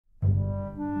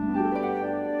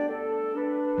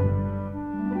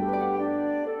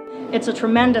It's a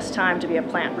tremendous time to be a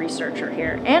plant researcher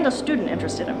here and a student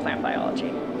interested in plant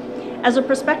biology. As a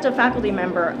prospective faculty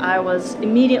member, I was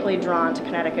immediately drawn to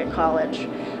Connecticut College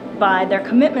by their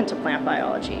commitment to plant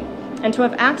biology. And to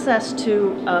have access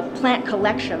to a plant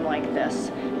collection like this,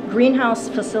 greenhouse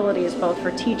facilities both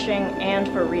for teaching and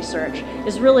for research,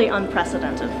 is really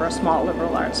unprecedented for a small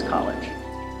liberal arts college.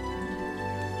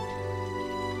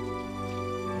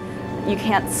 You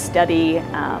can't study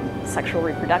sexual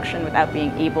reproduction without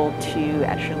being able to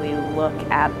actually look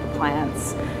at the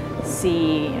plants,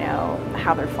 see,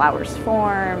 how their flowers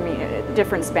form,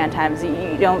 different span times.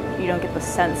 You don't get the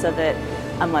sense of it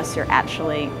unless you're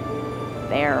actually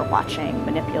there, watching,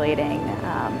 manipulating,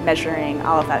 measuring,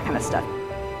 all of that kind of stuff.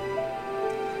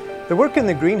 The work in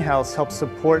the greenhouse helps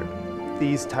support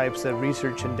these types of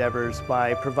research endeavors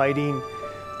by providing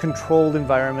controlled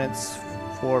environments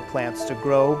for plants to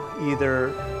grow,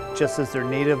 either just as their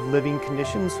native living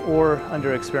conditions or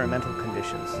under experimental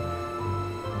conditions.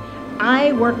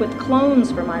 I work with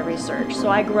clones for my research, so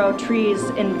I grow trees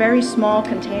in very small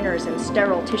containers in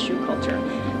sterile tissue culture.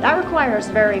 That requires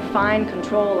very fine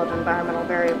control of environmental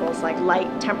variables like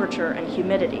light, temperature, and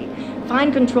humidity.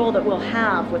 Fine control that we'll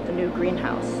have with the new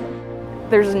greenhouse.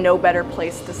 There's no better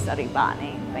place to study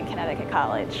botany than Connecticut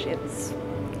College.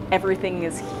 Everything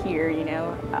is here,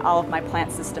 All of my plant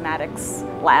systematics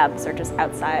labs are just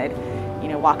outside,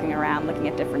 walking around, looking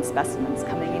at different specimens,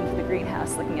 coming into the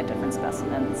greenhouse, looking at different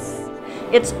specimens.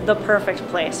 It's the perfect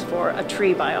place for a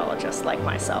tree biologist like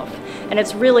myself, and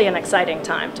it's really an exciting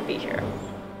time to be here.